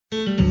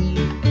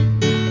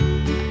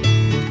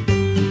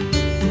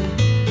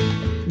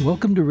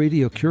Welcome to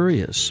Radio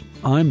Curious.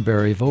 I'm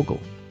Barry Vogel.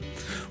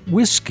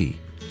 Whiskey,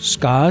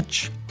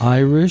 Scotch,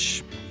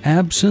 Irish,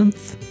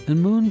 absinthe,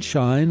 and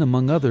moonshine,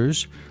 among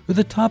others, are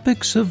the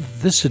topics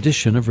of this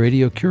edition of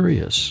Radio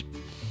Curious.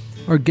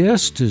 Our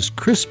guest is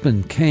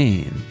Crispin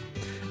Cain,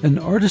 an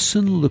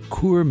artisan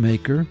liqueur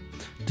maker,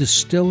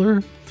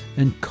 distiller,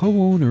 and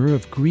co-owner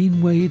of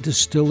Greenway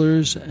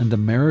Distillers and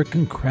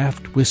American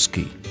Craft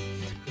Whiskey,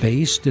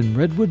 based in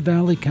Redwood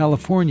Valley,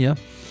 California,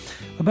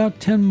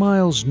 about 10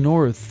 miles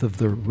north of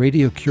the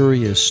Radio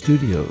Curious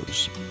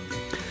studios.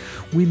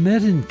 We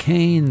met in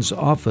Cain's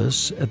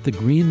office at the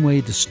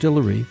Greenway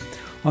Distillery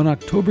on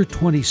October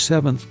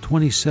 27,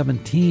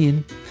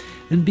 2017,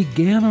 and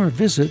began our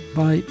visit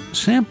by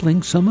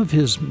sampling some of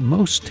his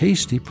most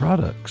tasty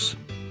products.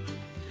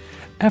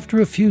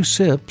 After a few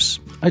sips,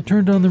 I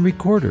turned on the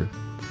recorder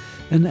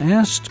and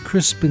asked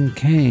Crispin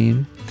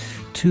Cain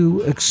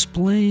to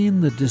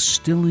explain the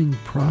distilling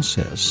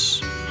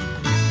process.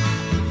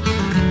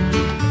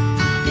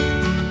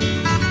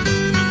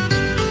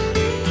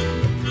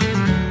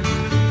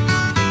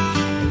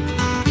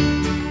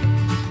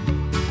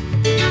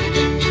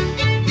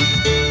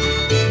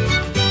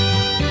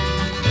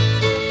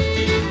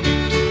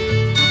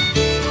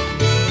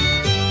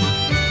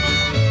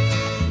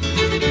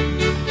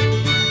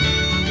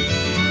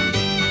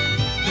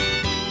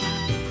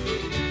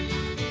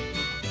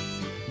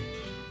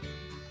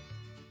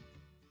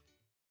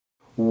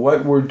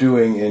 What we're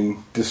doing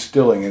in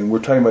distilling, and we're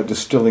talking about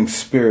distilling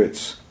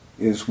spirits,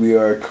 is we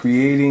are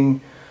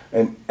creating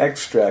an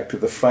extract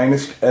of the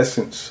finest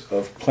essence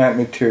of plant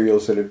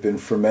materials that have been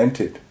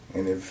fermented.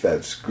 And if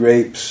that's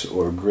grapes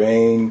or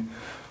grain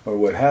or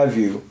what have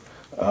you,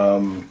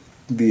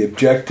 the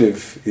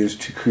objective is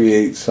to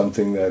create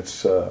something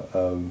that's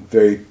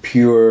very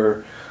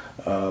pure,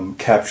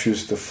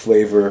 captures the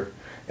flavor,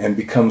 and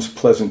becomes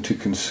pleasant to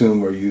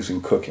consume or use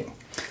in cooking.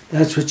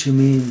 That's what you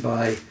mean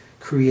by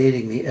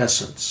creating the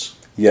essence.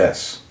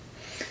 Yes.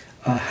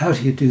 How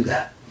do you do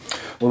that?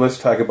 Well, let's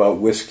talk about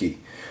whiskey.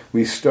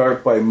 We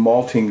start by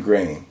malting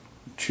grain,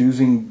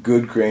 choosing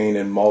good grain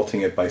and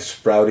malting it by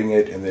sprouting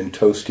it and then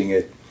toasting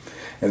it.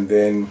 And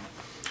then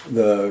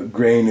the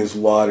grain is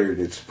lathered.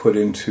 It's put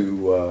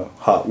into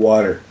hot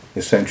water,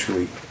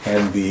 essentially.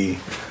 And the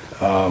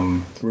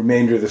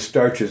remainder of the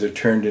starches are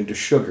turned into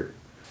sugar.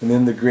 And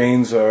then the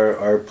grains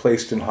are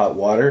placed in hot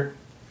water,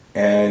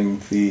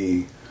 and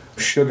the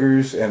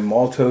sugars and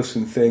maltose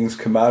and things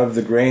come out of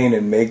the grain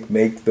and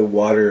make the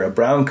water a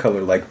brown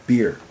color like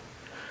beer.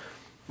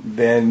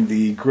 Then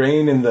the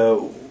grain and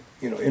the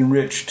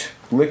enriched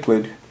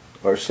liquid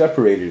are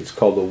separated. It's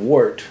called a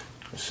wort,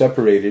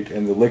 separated,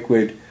 and the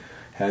liquid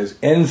has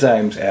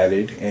enzymes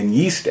added and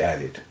yeast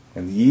added.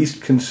 And the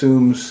yeast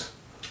consumes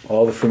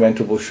all the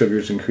fermentable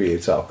sugars and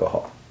creates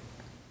alcohol.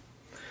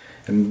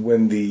 And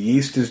when the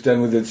yeast is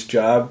done with its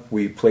job,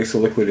 we place the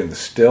liquid in the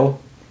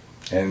still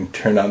and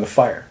turn on the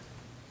fire.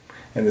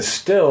 And the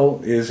still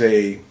is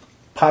a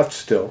pot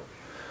still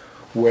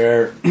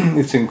where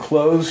it's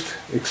enclosed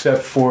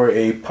except for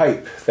a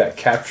pipe that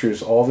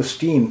captures all the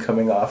steam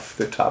coming off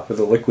the top of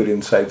the liquid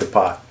inside the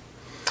pot.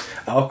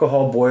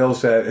 Alcohol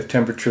boils at a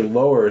temperature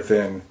lower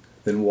than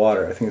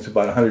water. I think it's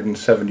about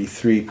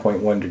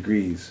 173.1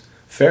 degrees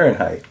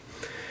Fahrenheit.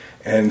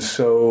 And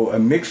so a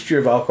mixture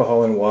of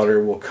alcohol and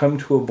water will come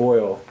to a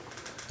boil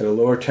at a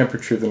lower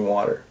temperature than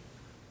water.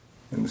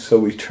 And so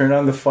we turn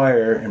on the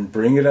fire and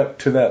bring it up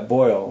to that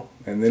boil,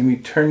 and then we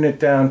turn it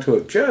down till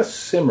it just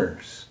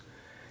simmers.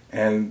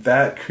 And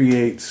that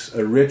creates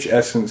a rich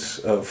essence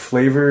of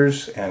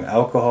flavors and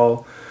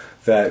alcohol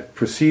that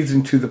proceeds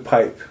into the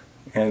pipe.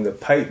 And the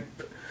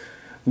pipe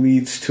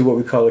leads to what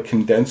we call a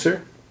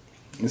condenser.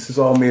 This is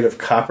all made of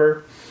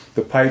copper.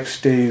 The pipe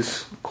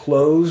stays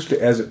closed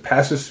as it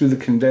passes through the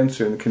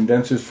condenser, and the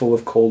condenser is full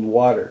of cold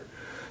water.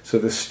 So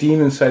the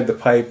steam inside the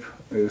pipe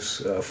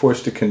is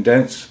forced to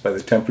condense by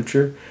the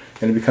temperature,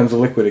 and it becomes a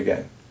liquid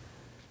again.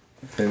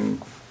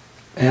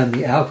 And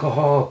the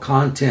alcohol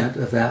content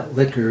of that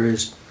liquor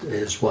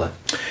is what?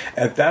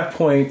 At that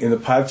point in the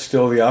pot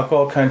still, the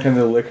alcohol content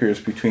of the liquor is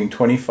between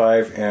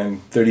 25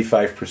 and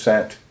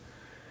 35%.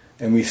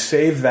 And we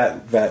save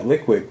that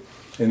liquid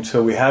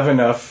until we have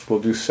enough. We'll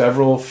do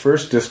several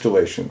first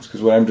distillations,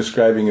 because what I'm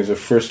describing is a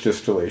first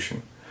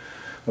distillation.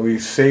 And we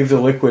save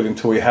the liquid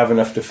until we have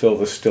enough to fill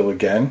the still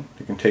again.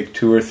 It can take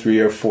 2 or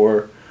 3 or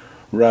 4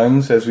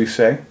 runs, as we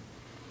say.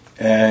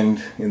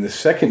 And in the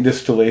second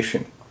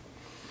distillation,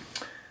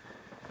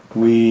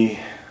 we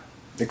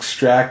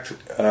extract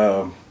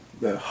the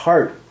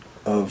heart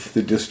of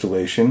the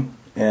distillation,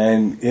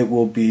 and it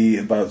will be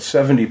about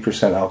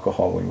 70%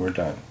 alcohol when we're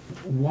done.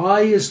 Why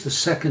is the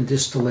second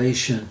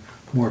distillation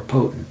more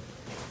potent?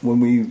 When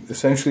we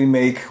essentially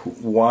make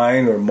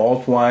wine or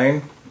malt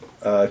wine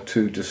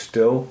to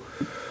distill,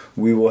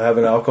 we will have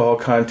an alcohol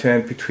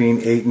content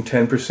between 8 and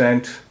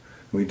 10%.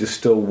 We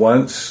distill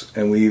once,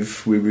 and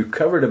we've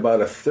recovered about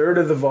a third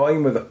of the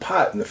volume of the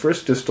pot in the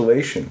first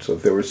distillation. So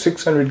if there were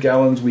 600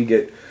 gallons, we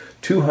get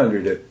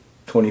 200 at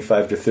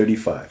 25 to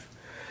 35.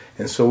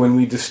 And so when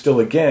we distill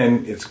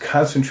again, it's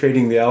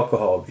concentrating the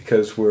alcohol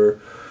because we're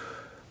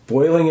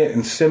boiling it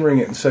and simmering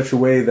it in such a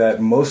way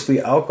that mostly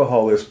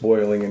alcohol is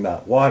boiling and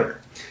not water.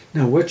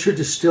 Now, what you're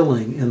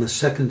distilling in the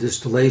second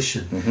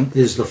distillation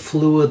is the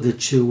fluid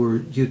that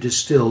you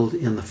distilled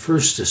in the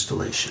first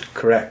distillation.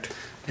 Correct.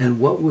 And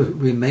what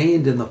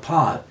remained in the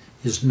pot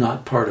is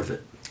not part of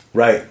it.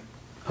 Right.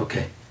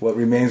 Okay. What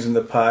remains in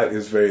the pot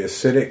is very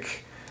acidic,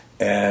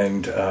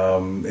 and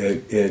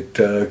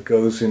it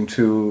goes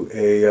into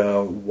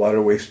a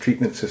water waste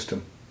treatment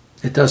system.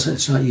 It doesn't.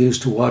 It's not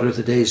used to water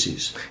the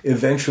daisies.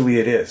 Eventually,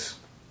 it is.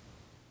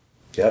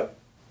 Yep.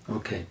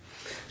 Okay.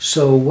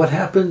 So what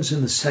happens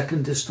in the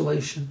second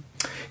distillation?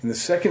 In the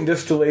second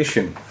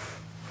distillation,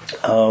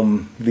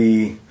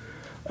 the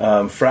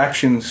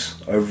fractions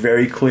are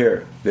very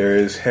clear. There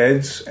is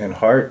heads and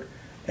heart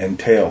and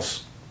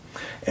tails.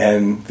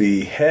 And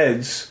the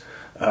heads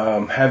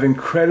have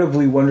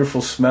incredibly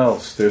wonderful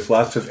smells. There's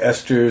lots of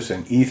esters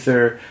and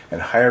ether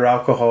and higher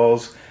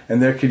alcohols.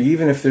 And there could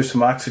even, if there's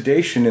some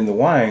oxidation in the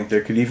wine,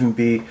 there could even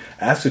be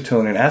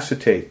acetone and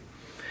acetate.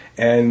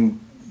 And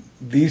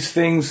these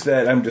things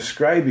that I'm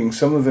describing,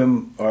 some of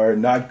them are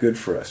not good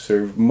for us.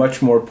 They're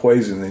much more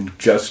poison than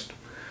just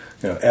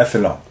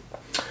ethanol.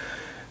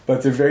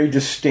 But they're very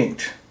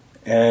distinct.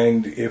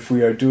 And if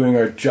we are doing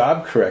our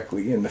job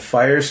correctly and the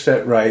fire's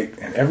set right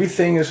and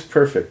everything is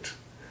perfect,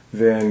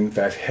 then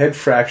that head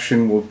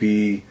fraction will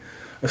be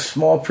a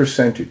small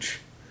percentage.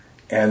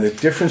 And the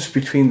difference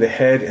between the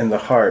head and the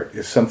heart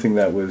is something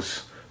that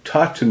was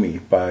taught to me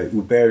by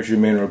Hubert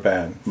Germain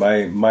Robin,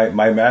 my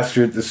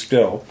master at the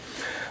still,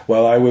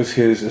 while I was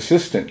his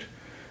assistant.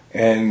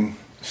 And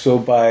so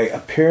by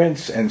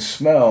appearance and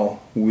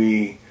smell,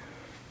 we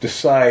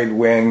decide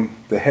when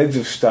the heads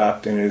have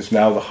stopped and it is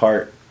now the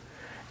heart.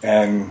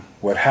 And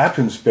what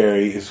happens,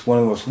 Barry, is one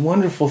of the most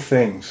wonderful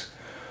things.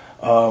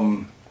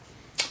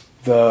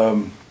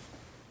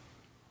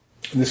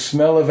 The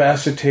smell of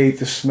acetate,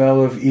 the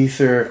smell of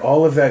ether,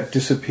 all of that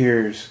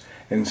disappears,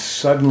 and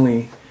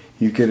suddenly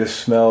you get a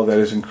smell that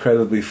is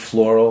incredibly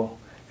floral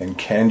and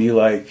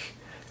candy-like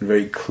and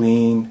very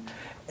clean,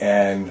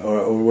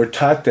 or we're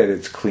taught that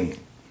it's clean.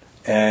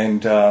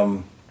 And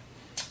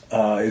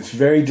it's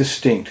very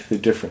distinct, the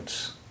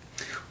difference.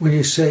 When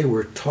you say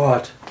we're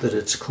taught that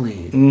it's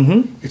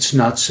clean, it's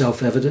not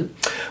self-evident?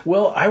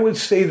 Well, I would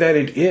say that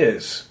it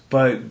is,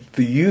 but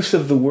the use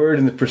of the word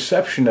and the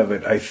perception of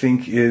it, I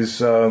think,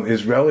 is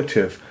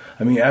relative.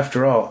 I mean,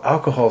 after all,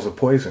 alcohol is a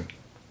poison.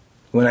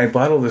 When I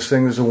bottle this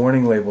thing, there's a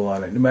warning label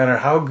on it. No matter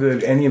how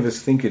good any of us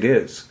think it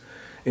is,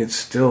 it's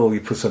still, you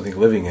put something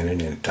living in it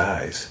and it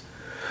dies.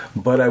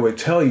 But I would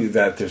tell you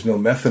that there's no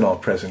methanol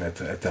present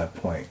at that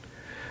point.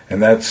 And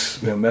that's,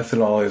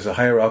 methanol is a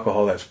higher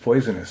alcohol that's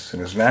poisonous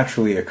and is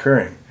naturally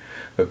occurring.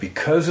 But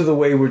because of the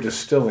way we're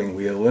distilling,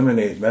 we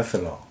eliminate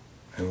methanol.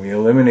 And we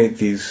eliminate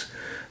these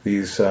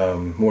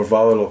more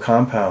volatile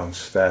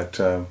compounds that,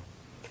 are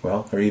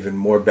even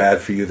more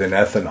bad for you than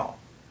ethanol.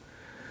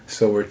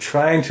 So we're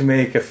trying to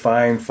make a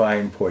fine,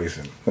 fine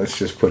poison. Let's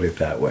just put it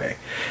that way.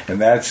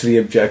 And that's the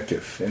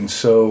objective. And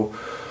so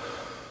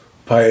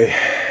by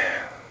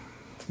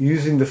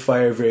using the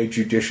fire very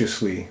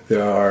judiciously,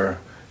 there are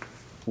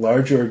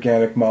larger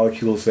organic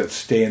molecules that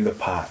stay in the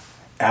pot,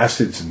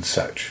 acids and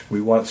such.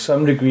 We want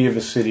some degree of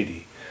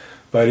acidity.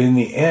 But in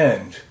the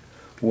end,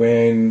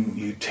 when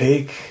you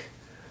take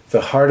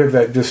the heart of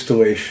that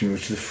distillation,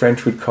 which the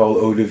French would call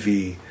eau de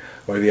vie,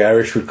 or the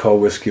Irish would call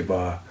whiskey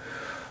bar,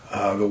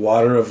 the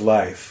water of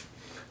life,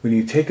 when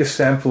you take a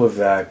sample of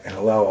that and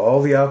allow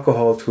all the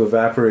alcohol to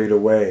evaporate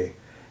away,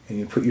 and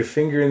you put your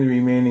finger in the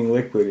remaining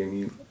liquid and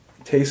you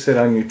taste it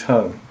on your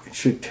tongue, it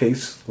should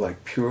taste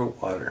like pure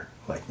water,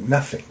 like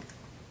nothing.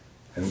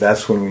 And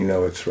that's when we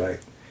know it's right.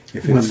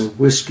 When the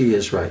whiskey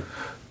is right.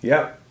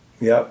 Yep.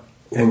 Or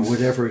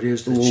whatever it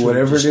is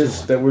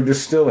that we're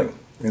distilling.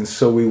 And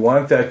so we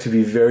want that to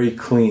be very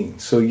clean.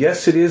 So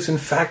yes, it is in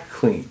fact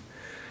clean.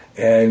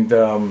 And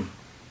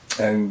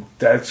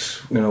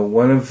that's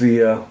one of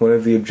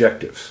the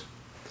objectives.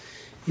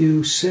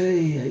 You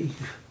say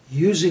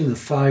using the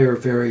fire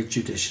very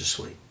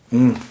judiciously.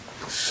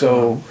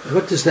 So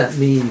what does that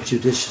mean,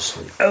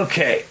 judiciously?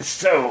 Okay,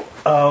 so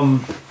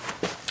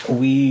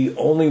we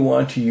only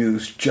want to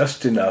use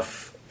just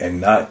enough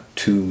and not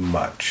too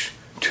much.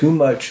 Too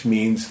much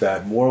means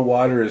that more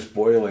water is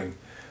boiling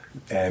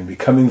and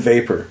becoming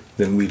vapor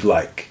than we'd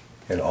like,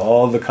 and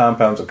all the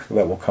compounds that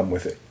will come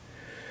with it.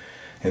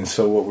 And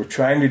so what we're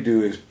trying to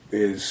do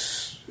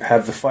is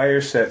have the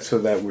fire set so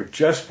that we're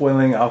just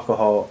boiling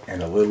alcohol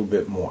and a little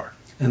bit more.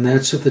 And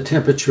that's at the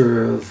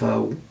temperature of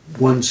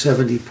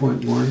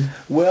 170.1?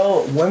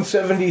 Well,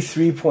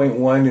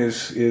 173.1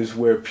 is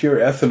where pure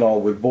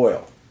ethanol would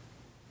boil.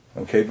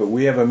 Okay, but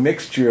we have a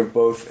mixture of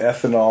both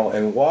ethanol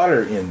and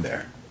water in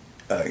there,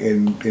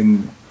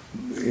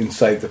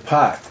 inside the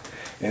pot.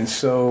 And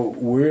so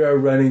we are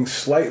running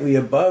slightly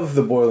above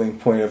the boiling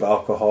point of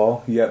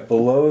alcohol, yet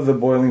below the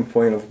boiling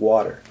point of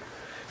water.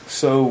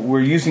 So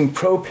we're using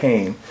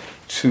propane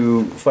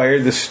to fire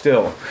the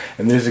still,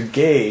 and there's a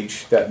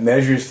gauge that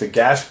measures the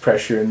gas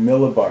pressure in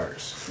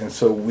millibars. And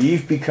so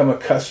we've become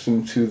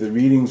accustomed to the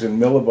readings in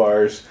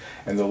millibars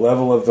and the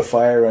level of the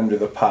fire under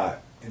the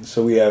pot. And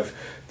so we have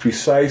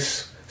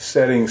precise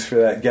settings for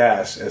that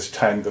gas as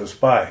time goes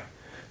by.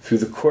 Through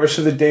the course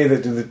of the day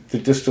that the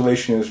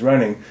distillation is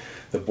running,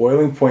 the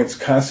boiling point's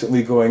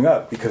constantly going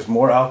up because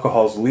more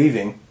alcohol is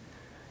leaving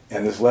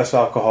and there's less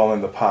alcohol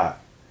in the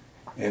pot.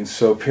 And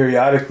so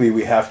periodically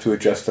we have to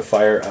adjust the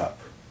fire up.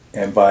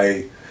 And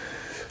by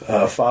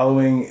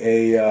following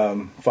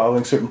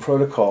certain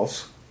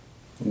protocols,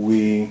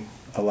 we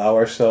allow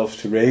ourselves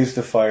to raise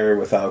the fire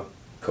without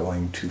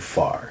going too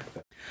far.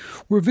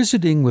 We're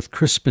visiting with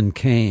Crispin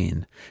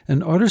Cain,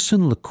 an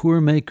artisan liqueur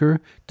maker,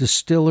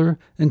 distiller,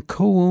 and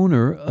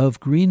co-owner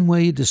of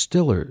Greenway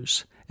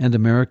Distillers and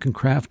American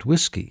Craft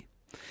Whiskey,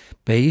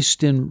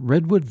 based in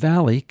Redwood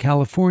Valley,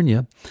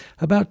 California,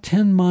 about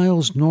 10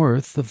 miles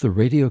north of the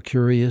Radio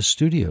Curious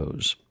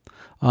studios.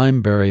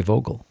 I'm Barry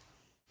Vogel.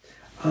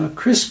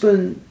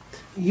 Crispin,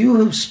 you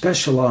have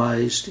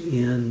specialized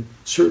in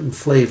certain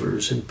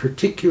flavors, and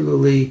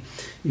particularly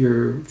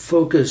your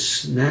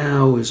focus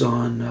now is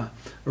on a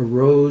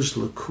rose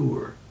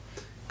liqueur.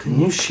 Can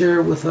you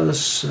share with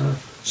us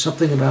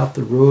something about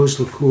the rose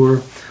liqueur,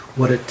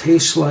 what it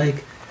tastes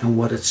like and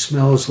what it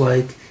smells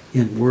like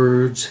in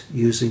words,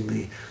 using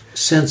the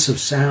sense of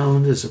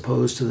sound as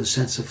opposed to the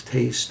sense of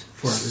taste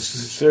for our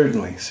listeners?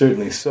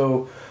 Certainly.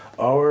 So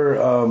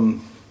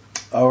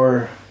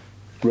our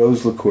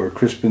rose liqueur,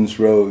 Crispin's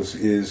Rose,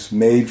 is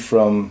made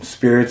from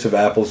spirits of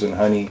apples and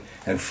honey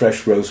and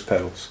fresh rose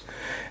petals.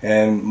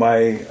 And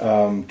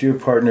my dear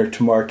partner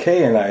Tamar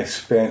Kay and I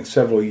spent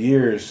several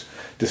years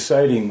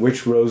deciding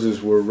which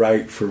roses were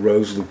right for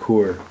rose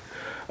liqueur.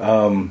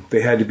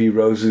 They had to be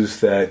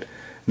roses that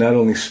not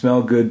only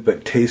smell good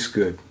but taste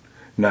good.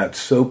 Not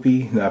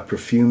soapy, not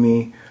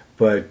perfumey,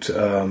 but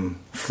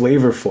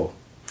flavorful.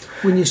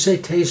 When you say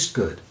taste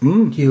good,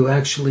 do you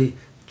actually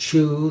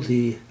chew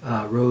the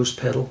rose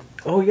petal?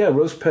 Oh yeah,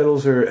 rose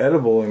petals are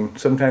edible and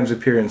sometimes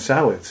appear in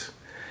salads.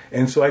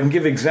 And so I can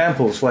give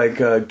examples like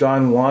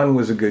Don Juan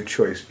was a good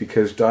choice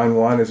because Don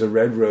Juan is a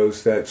red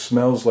rose that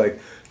smells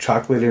like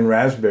chocolate and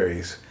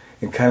raspberries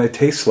and kind of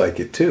tastes like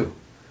it too.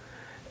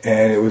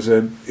 And it was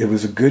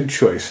a good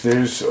choice.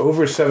 There's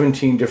over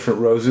 17 different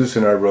roses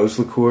in our rose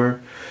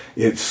liqueur.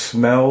 It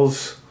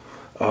smells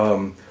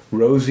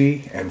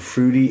rosy and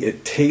fruity.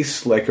 It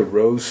tastes like a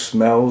rose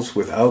smells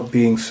without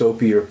being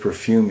soapy or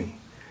perfumey.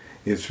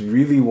 It's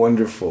really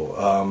wonderful.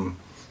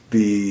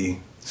 The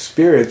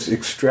spirits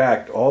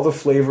extract all the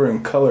flavor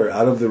and color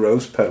out of the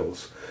rose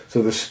petals.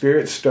 So the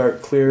spirits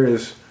start clear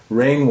as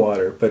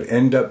rainwater, but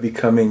end up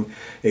becoming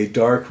a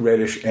dark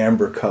reddish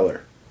amber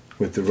color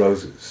with the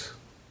roses.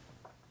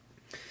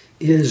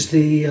 Is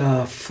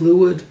the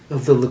fluid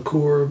of the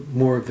liqueur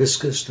more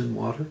viscous than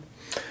water?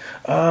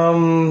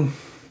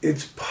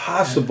 It's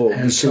possible.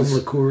 As some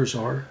liqueurs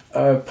are?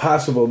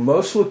 Possible.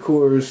 Most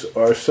liqueurs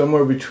are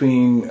somewhere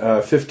between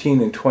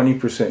 15 and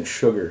 20%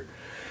 sugar.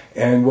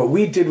 And what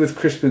we did with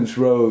Crispin's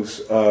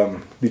Rose,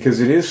 because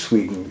it is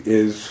sweetened,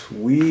 is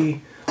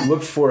we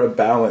looked for a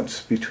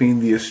balance between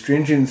the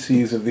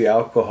astringencies of the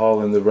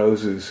alcohol in the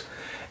roses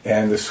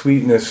and the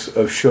sweetness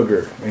of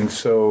sugar. And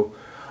so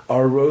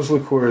our rose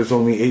liqueur is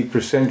only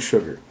 8%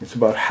 sugar. It's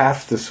about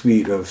half the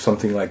sweet of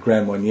something like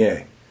Grand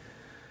Marnier.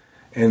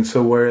 And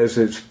so whereas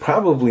it's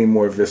probably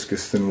more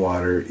viscous than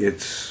water,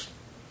 it's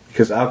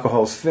because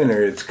alcohol's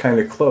thinner, it's kind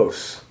of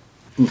close.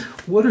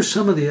 What are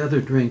some of the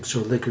other drinks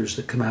or liquors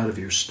that come out of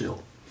your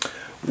still?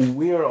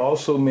 We are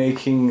also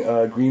making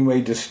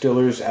Greenway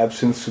Distillers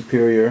Absinthe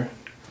Superior,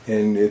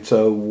 and it's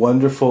a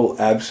wonderful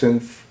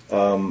absinthe.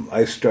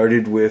 I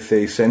started with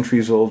a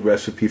centuries-old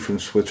recipe from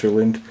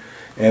Switzerland,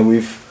 and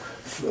we've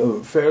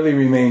fairly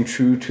remained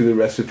true to the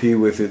recipe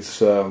with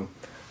its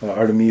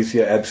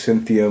Artemisia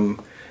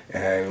absinthium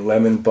and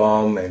lemon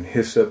balm and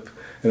hyssop,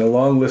 and a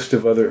long list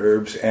of other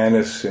herbs,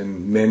 anise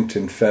and mint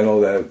and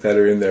fennel that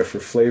are in there for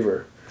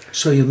flavor.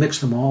 So you mix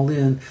them all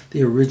in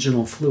the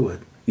original fluid?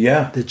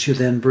 Yeah. That you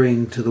then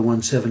bring to the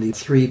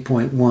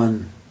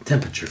 173.1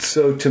 temperature.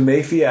 So to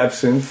make the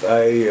absinthe,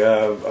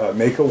 I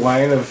make a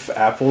wine of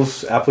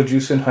apples, apple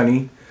juice and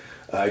honey.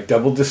 I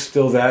double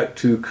distill that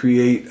to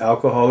create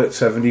alcohol at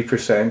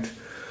 70%.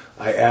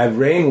 I add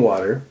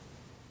rainwater.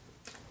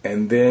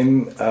 And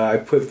then I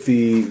put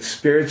the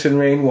spirits in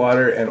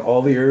rainwater and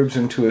all the herbs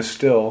into a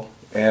still,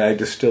 and I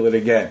distill it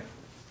again.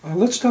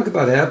 Let's talk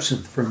about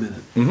absinthe for a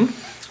minute.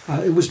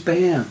 Mm-hmm. It was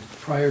banned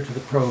prior to the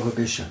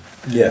Prohibition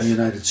in Yes. the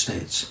United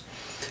States.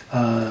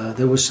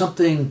 There was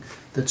something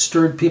that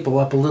stirred people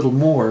up a little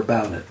more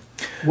about it.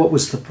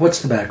 What's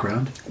the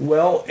background?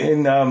 Well,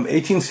 in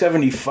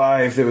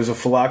 1875, there was a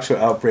phylloxera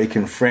outbreak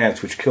in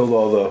France, which killed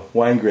all the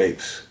wine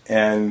grapes,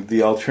 and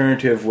the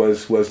alternative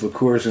was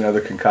liqueurs and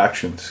other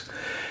concoctions.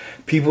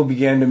 People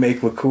began to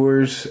make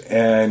liqueurs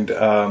and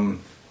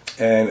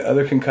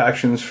other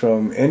concoctions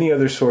from any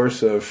other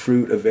source of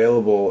fruit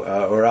available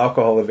or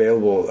alcohol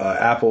available,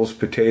 apples,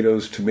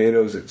 potatoes,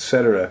 tomatoes,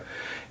 etc.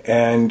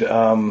 And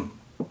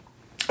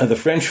The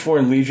French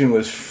Foreign Legion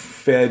was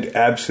fed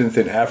absinthe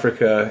in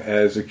Africa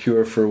as a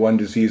cure for one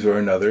disease or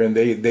another, and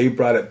they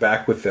brought it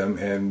back with them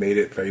and made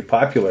it very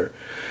popular.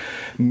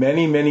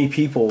 Many, many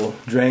people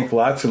drank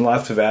lots and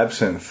lots of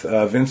absinthe.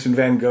 Vincent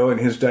van Gogh in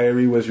his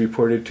diary was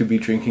reported to be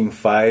drinking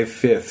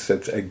 5/5,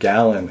 that's a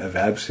gallon of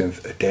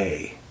absinthe a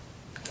day.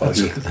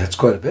 That's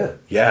quite a bit.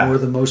 Yeah. More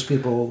than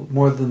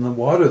the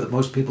water that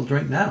most people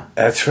drink now.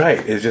 That's right.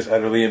 It's just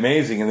utterly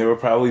amazing. And they were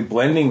probably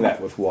blending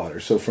that with water.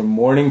 So from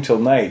morning till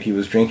night, he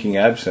was drinking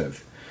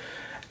absinthe.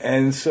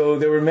 And so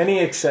there were many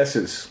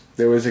excesses.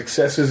 There was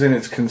excesses in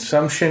its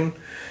consumption,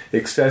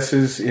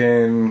 excesses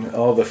in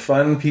all the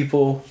fun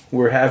people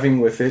were having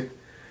with it,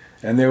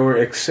 and there were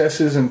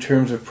excesses in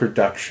terms of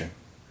production.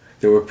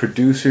 There were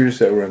producers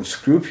that were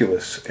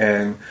unscrupulous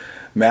and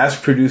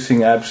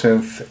mass-producing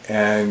absinthe,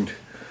 and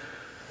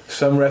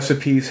some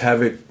recipes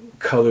have it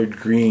colored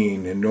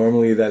green, and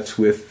normally that's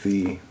with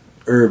the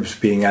herbs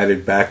being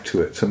added back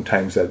to it.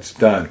 Sometimes that's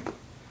done.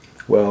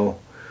 Well,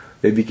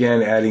 they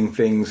began adding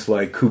things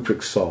like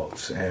cupric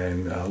salts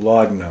and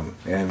laudanum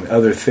and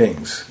other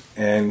things.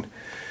 And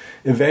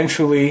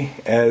eventually,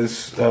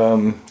 as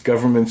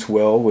governments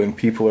will, when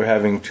people are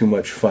having too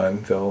much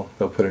fun, they'll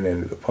put an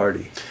end to the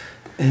party.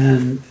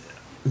 And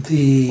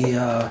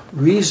the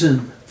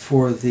reason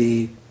for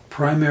the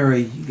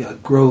primary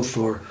growth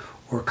or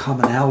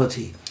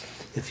commonality,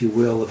 if you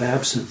will, of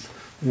absinthe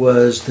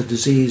was the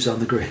disease on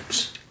the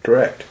grapes.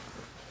 Correct.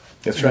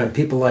 That's right. And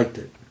people liked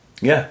it.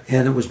 Yeah.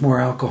 And it was more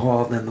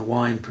alcohol than the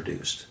wine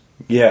produced.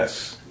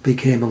 Yes.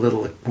 Became a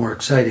little more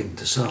exciting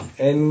to some.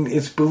 And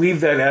it's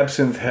believed that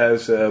absinthe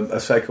has a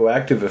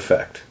psychoactive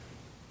effect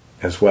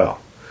as well.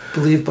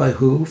 Believed by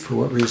who? For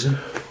what reason?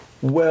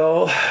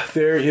 Well,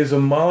 there is a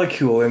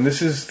molecule, and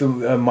this is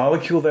the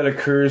molecule that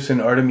occurs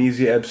in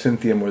Artemisia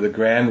absinthium, or the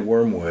grand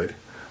wormwood,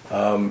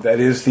 that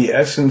is the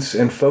essence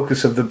and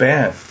focus of the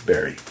ban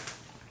berry.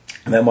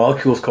 And that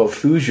molecule is called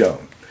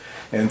thujone.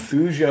 And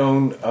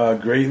thujone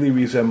greatly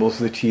resembles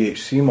the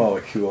THC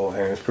molecule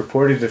and is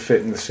purported to fit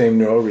in the same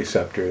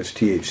neuroreceptor as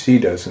THC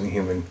does in the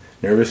human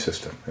nervous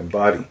system and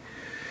body.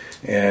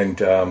 And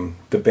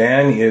the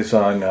ban is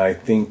on, I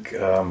think,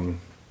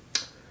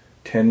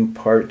 10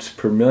 parts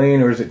per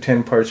million, or is it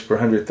 10 parts per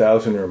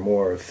 100,000 or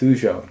more of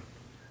thujone?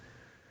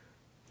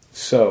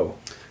 So...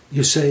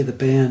 You say the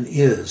ban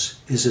is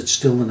it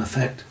still in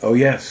effect? Oh,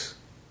 yes.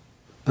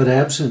 But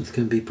absinthe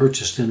can be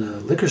purchased in a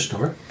liquor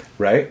store.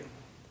 Right.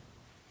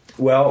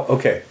 Well,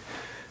 okay.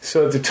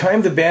 So at the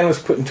time the ban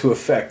was put into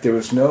effect, there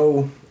was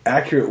no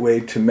accurate way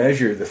to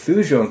measure the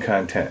thujone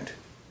content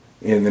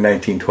in the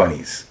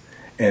 1920s.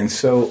 And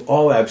so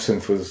all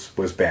absinthe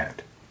was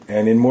banned,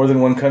 and in more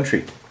than one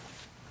country.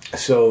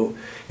 So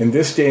in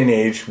this day and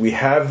age, we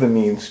have the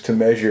means to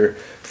measure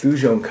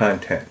thujone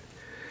content.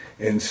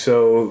 And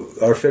so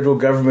our federal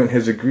government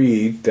has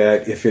agreed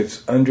that if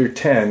it's under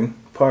 10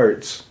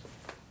 parts,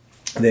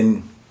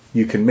 then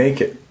you can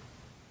make it.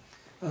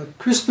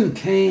 Crispin,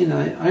 Cain,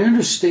 I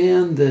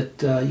understand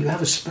that you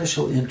have a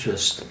special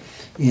interest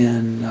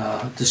in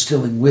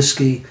distilling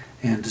whiskey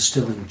and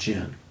distilling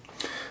gin.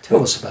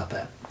 Tell us about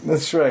that.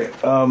 That's right.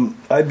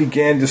 I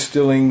began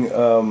distilling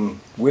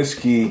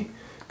whiskey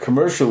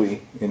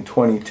commercially in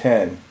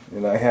 2010,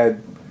 and I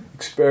had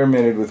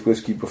experimented with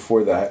whiskey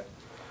before that.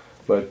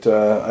 But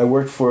I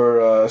worked for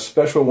a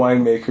special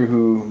winemaker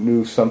who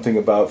knew something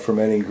about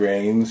fermenting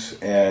grains,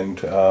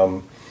 and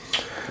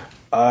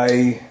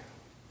I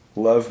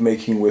love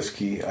making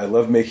whiskey. I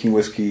love making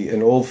whiskey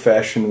an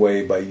old-fashioned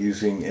way by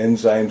using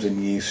enzymes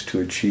and yeast to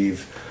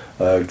achieve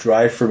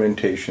dry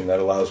fermentation that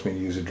allows me to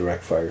use a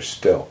direct fire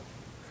still.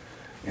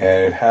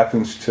 And it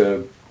happens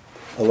to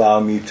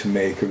allow me to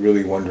make a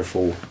really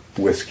wonderful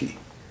whiskey.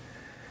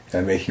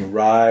 I'm making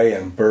rye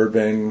and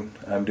bourbon.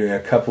 I'm doing a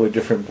couple of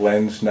different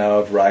blends now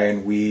of rye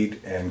and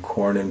wheat and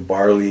corn and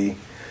barley.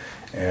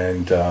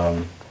 And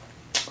I'm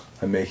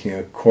making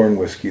a corn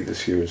whiskey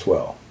this year as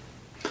well.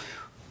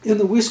 In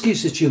the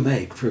whiskeys that you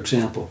make, for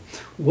example,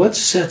 what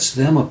sets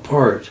them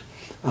apart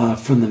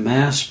from the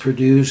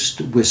mass-produced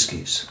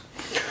whiskeys?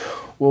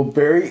 Well,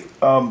 Barry,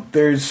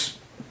 there's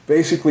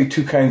basically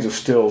two kinds of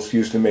stills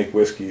used to make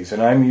whiskeys.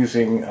 And I'm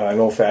using an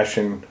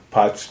old-fashioned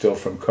pot still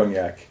from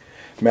Cognac.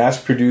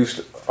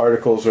 Mass-produced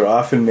articles are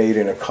often made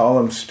in a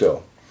column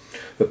still.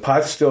 The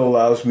pot still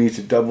allows me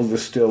to double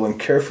distill and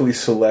carefully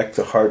select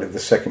the heart of the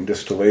second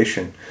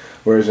distillation,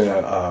 whereas in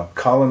a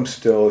column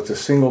still, it's a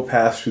single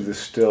pass through the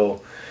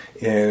still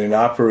in an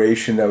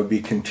operation that would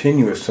be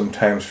continuous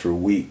sometimes for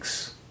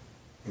weeks,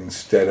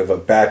 instead of a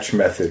batch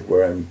method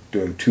where I'm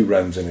doing 2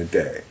 runs in a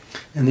day.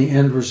 And the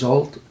end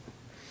result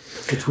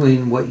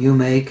between what you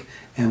make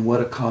and what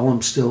a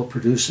column still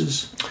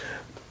produces?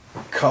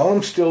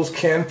 Column stills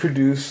can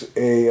produce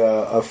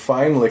a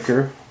fine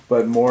liquor,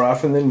 but more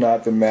often than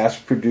not, the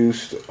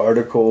mass-produced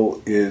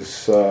article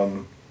is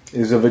of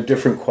a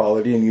different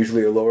quality and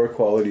usually a lower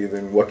quality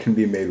than what can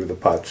be made with a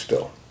pot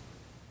still.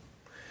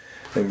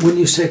 And when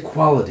you say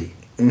quality,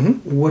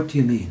 what do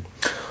you mean?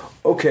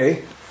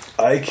 Okay,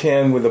 I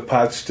can with a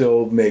pot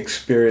still make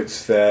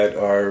spirits that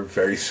are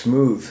very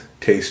smooth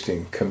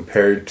tasting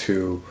compared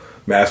to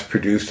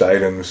mass-produced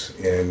items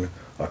in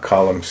a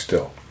column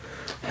still.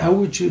 How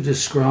would you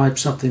describe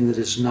something that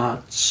is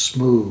not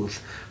smooth,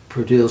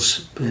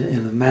 produced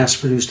in the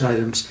mass-produced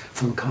items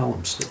from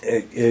column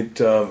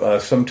still?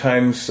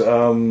 Sometimes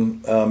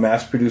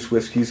mass-produced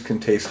whiskeys can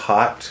taste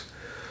hot.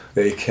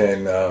 They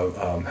can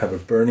have a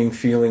burning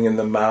feeling in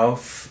the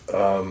mouth.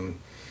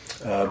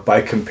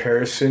 By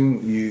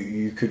comparison,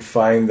 you could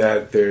find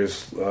that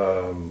there's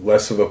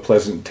less of a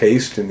pleasant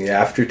taste in the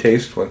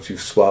aftertaste once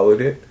you've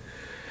swallowed it.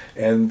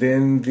 And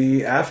then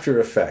the after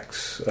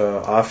effects.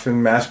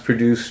 Often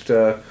mass-produced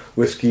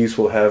whiskeys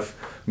will have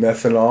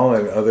methanol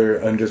and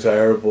other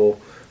undesirable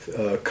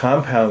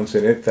compounds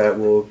in it that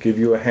will give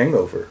you a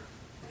hangover.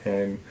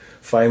 And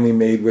finely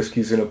made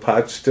whiskeys in a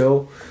pot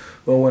still,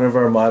 well, one of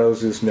our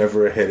mottos is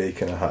never a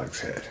headache in a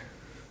hogshead.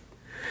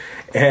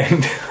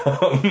 And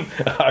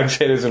a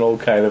hogshead is an old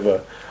kind of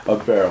a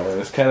barrel,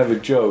 and it's kind of a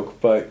joke,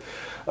 but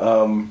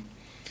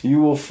you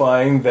will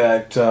find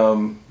that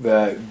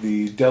that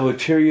the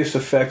deleterious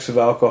effects of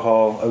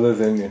alcohol, other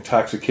than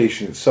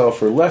intoxication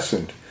itself, are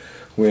lessened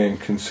when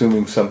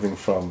consuming something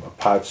from a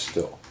pot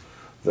still.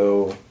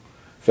 Though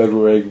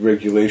federal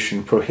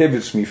regulation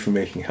prohibits me from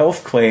making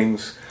health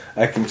claims,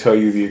 I can tell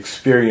you the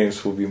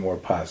experience will be more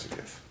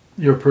positive.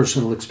 Your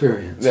personal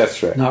experience.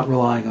 That's right. Not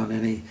relying on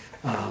any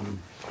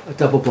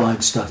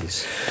double-blind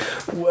studies.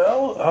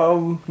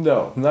 Well,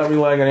 no, not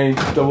relying on any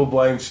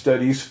double-blind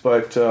studies,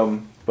 but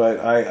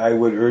I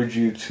would urge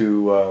you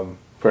to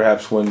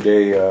perhaps one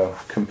day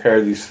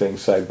compare these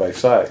things side by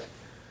side.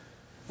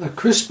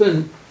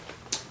 Crispin,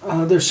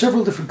 there's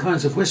several different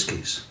kinds of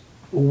whiskeys.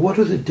 What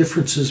are the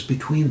differences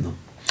between them?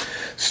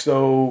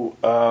 So,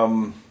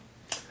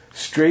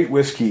 straight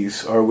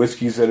whiskeys are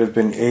whiskeys that have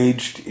been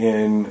aged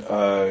in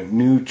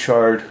new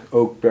charred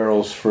oak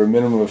barrels for a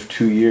minimum of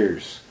 2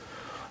 years.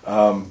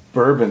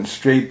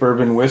 Straight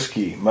bourbon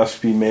whiskey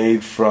must be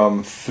made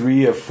from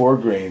 3 of 4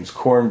 grains: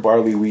 corn,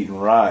 barley, wheat,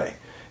 and rye.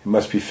 It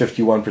must be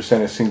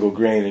 51% a single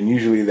grain, and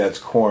usually that's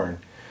corn.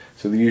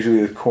 So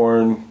usually the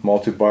corn,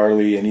 malted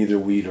barley, and either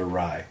wheat or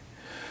rye.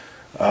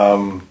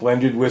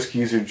 Blended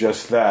whiskeys are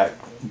just that,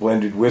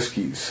 blended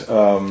whiskeys.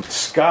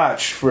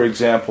 Scotch, for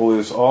example,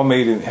 has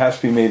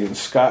to be made in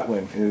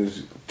Scotland. It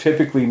is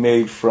typically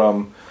made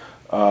from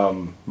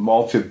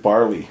malted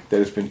barley that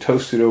has been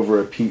toasted over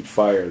a peat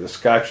fire. The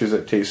scotches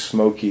that taste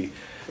smoky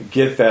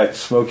get that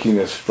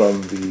smokiness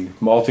from the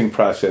malting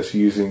process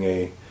using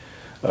a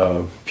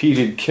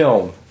peated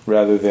kiln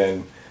rather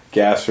than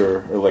gas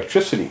or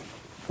electricity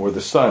or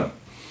the sun.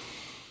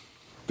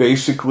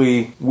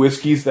 Basically,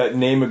 whiskeys that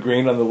name a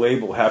grain on the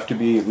label have to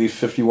be at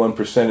least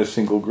 51% a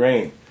single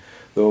grain.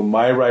 Though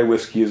my rye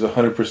whiskey is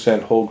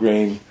 100% whole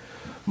grain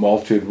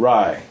malted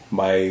rye.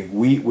 My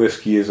wheat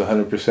whiskey is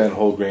 100%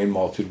 whole grain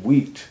malted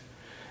wheat.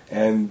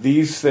 And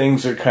these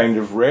things are kind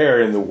of rare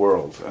in the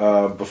world.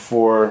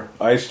 Before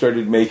I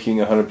started making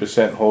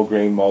 100% whole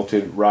grain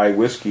malted rye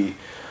whiskey,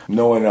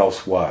 no one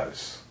else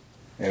was.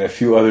 And a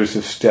few others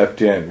have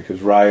stepped in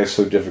because rye is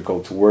so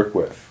difficult to work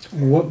with.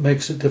 What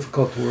makes it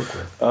difficult to work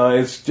with?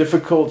 It's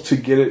difficult to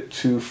get it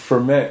to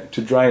ferment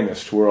to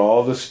dryness, to where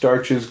all the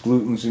starches,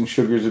 glutens, and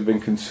sugars have been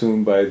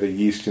consumed by the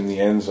yeast and the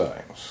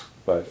enzymes.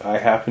 But I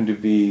happen to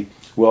be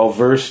well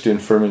versed in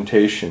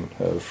fermentation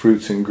of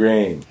fruits and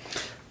grain.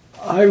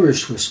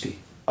 Irish whiskey.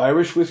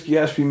 Irish whiskey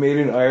has to be made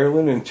in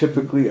Ireland, and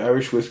typically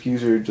Irish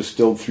whiskeys are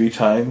distilled 3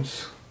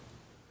 times.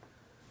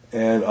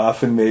 And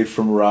often made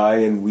from rye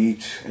and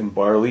wheat and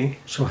barley.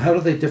 So how do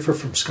they differ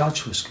from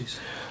Scotch whiskies?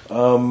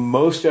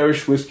 Most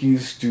Irish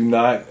whiskeys do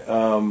not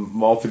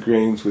malt the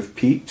grains with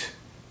peat.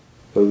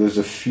 So there's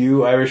a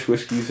few Irish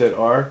whiskeys that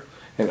are.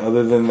 And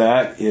other than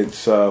that,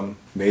 it's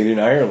made in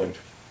Ireland.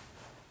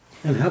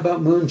 And how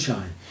about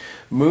moonshine?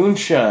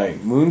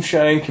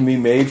 Moonshine can be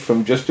made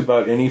from just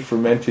about any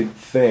fermented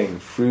thing,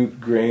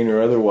 fruit, grain, or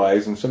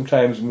otherwise. And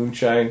sometimes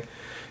moonshine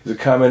is a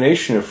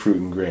combination of fruit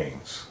and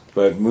grains.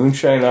 But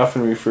moonshine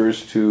often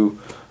refers to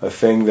a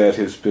thing that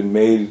has been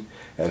made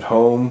at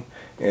home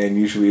and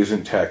usually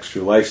isn't taxed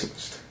or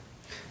licensed.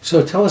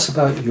 So tell us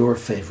about your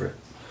favorite.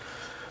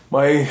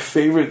 My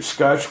favorite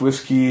Scotch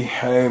whiskey,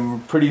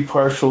 I'm pretty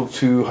partial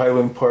to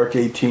Highland Park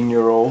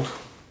 18-year-old.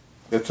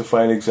 That's a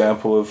fine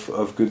example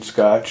of good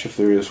Scotch, if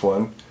there is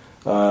one.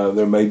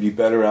 There may be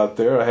better out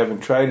there. I haven't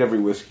tried every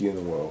whiskey in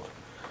the world.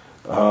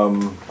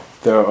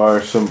 There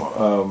are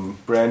some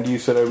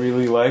brandies that I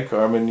really like,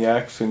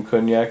 Armagnacs and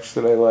cognacs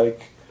that I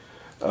like.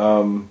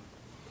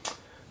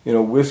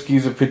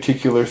 Whiskey's a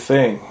particular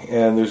thing,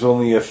 and there's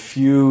only a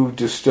few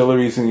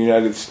distilleries in the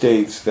United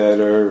States that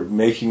are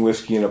making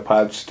whiskey in a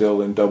pot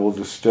still and double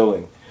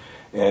distilling.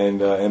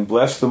 And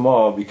bless them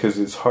all, because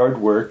it's hard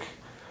work.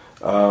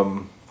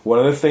 One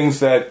of the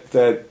things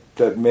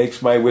that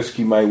makes my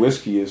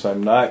whiskey is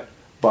I'm not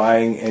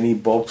buying any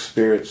bulk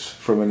spirits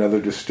from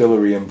another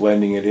distillery and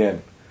blending it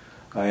in.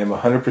 I am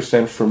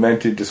 100%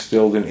 fermented,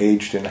 distilled, and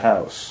aged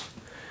in-house.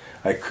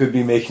 I could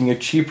be making a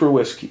cheaper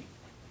whiskey,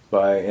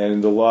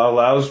 and the law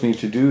allows me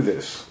to do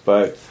this,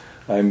 but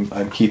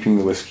I'm keeping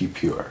the whiskey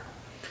pure.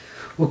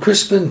 Well,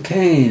 Crispin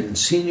Cain,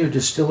 senior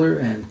distiller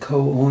and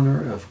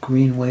co-owner of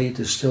Greenway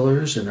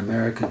Distillers and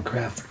American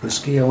Craft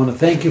Whiskey, I want to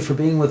thank you for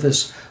being with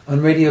us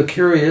on Radio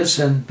Curious.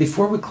 And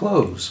before we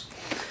close,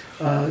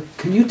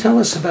 can you tell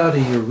us about a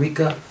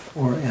eureka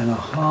or an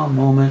aha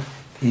moment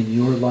in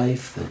your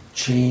life that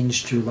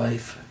changed your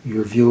life,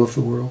 your view of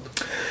the world?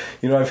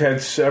 I've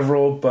had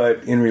several,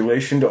 but in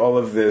relation to all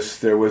of this,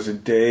 there was a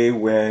day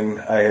when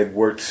I had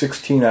worked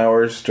 16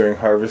 hours during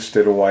harvest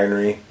at a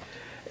winery,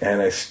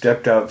 and I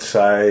stepped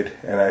outside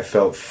and I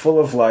felt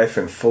full of life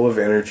and full of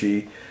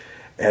energy.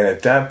 And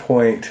at that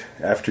point,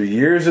 after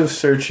years of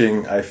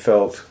searching, I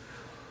felt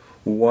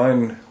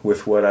one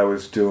with what I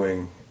was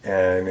doing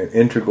and an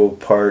integral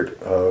part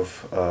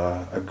of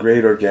a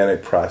great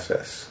organic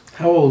process.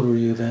 How old were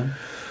you then?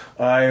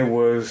 I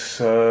was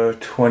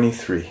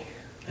 23.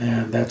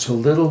 And that's a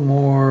little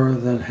more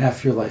than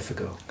half your life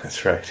ago.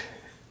 That's right.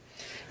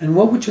 And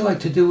what would you like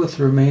to do with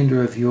the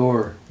remainder of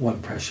your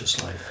one precious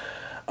life?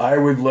 I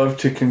would love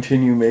to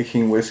continue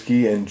making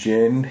whiskey and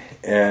gin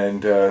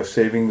and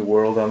saving the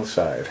world on the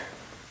side.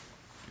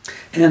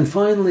 And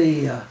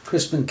finally,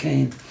 Crispin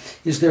Cain,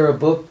 is there a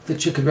book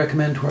that you could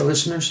recommend to our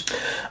listeners?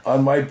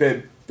 On my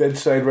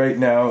bedside right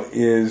now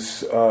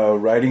is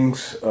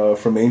Writings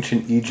from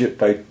Ancient Egypt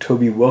by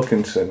Toby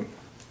Wilkinson.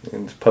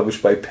 And it's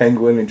published by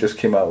Penguin and just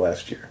came out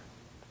last year.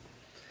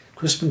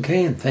 Crispin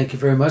Cain, thank you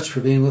very much for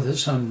being with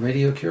us on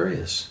Radio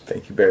Curious.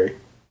 Thank you, Barry.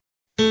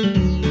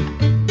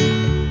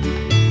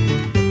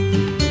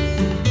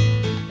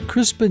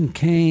 Crispin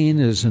Cain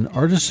is an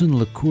artisan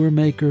liqueur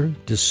maker,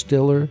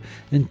 distiller,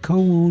 and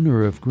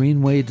co-owner of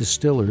Greenway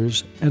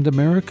Distillers and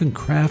American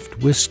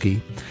Craft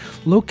Whiskey,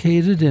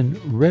 located in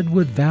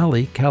Redwood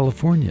Valley,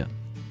 California.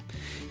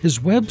 His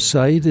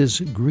website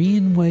is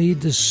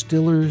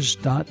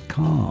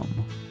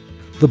greenwaydistillers.com.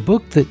 The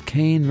book that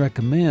Cain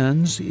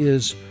recommends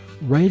is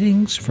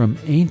Writings from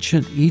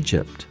Ancient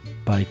Egypt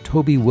by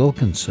Toby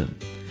Wilkinson.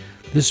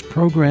 This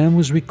program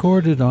was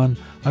recorded on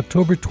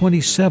October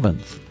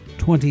 27th,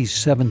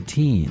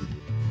 2017.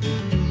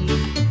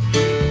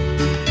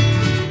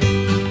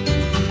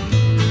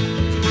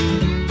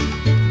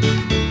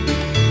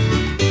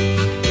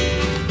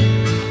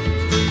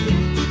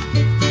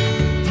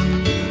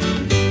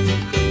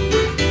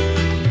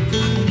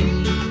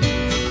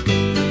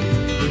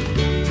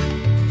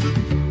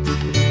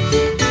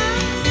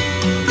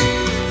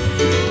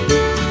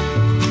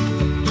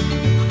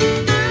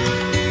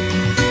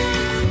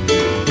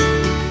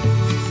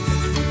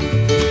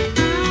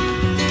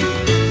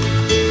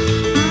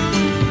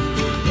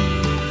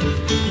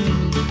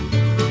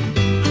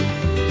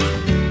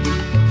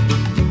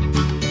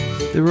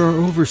 There are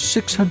over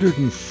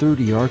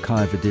 630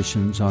 archive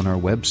editions on our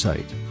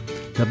website,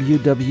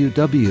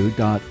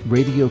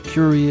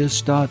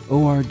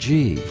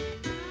 www.radiocurious.org.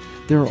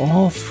 They're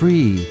all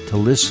free to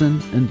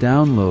listen and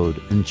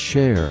download and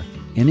share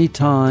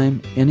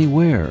anytime,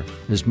 anywhere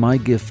as my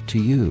gift to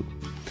you.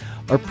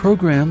 Our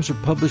programs are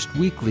published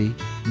weekly,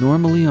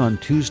 normally on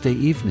Tuesday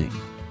evening.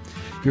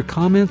 Your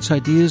comments,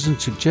 ideas, and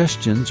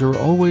suggestions are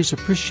always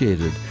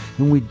appreciated,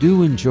 and we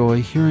do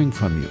enjoy hearing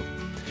from you.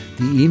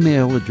 The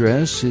email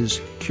address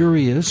is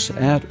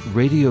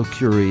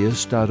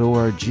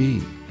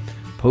curious@radiocurious.org.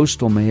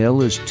 Postal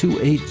mail is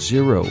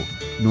 280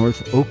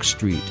 North Oak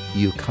Street,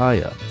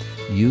 Ukiah,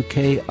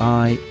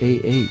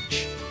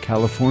 UKIAH,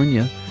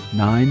 California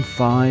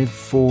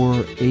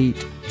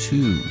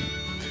 95482.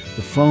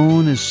 The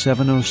phone is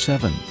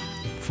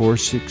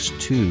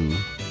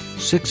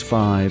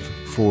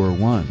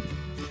 707-462-6541.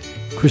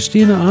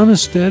 Christina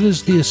Onnested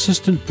is the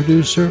assistant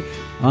producer.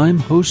 I'm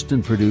host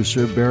and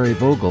producer Barry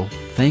Vogel.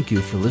 Thank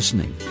you for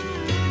listening.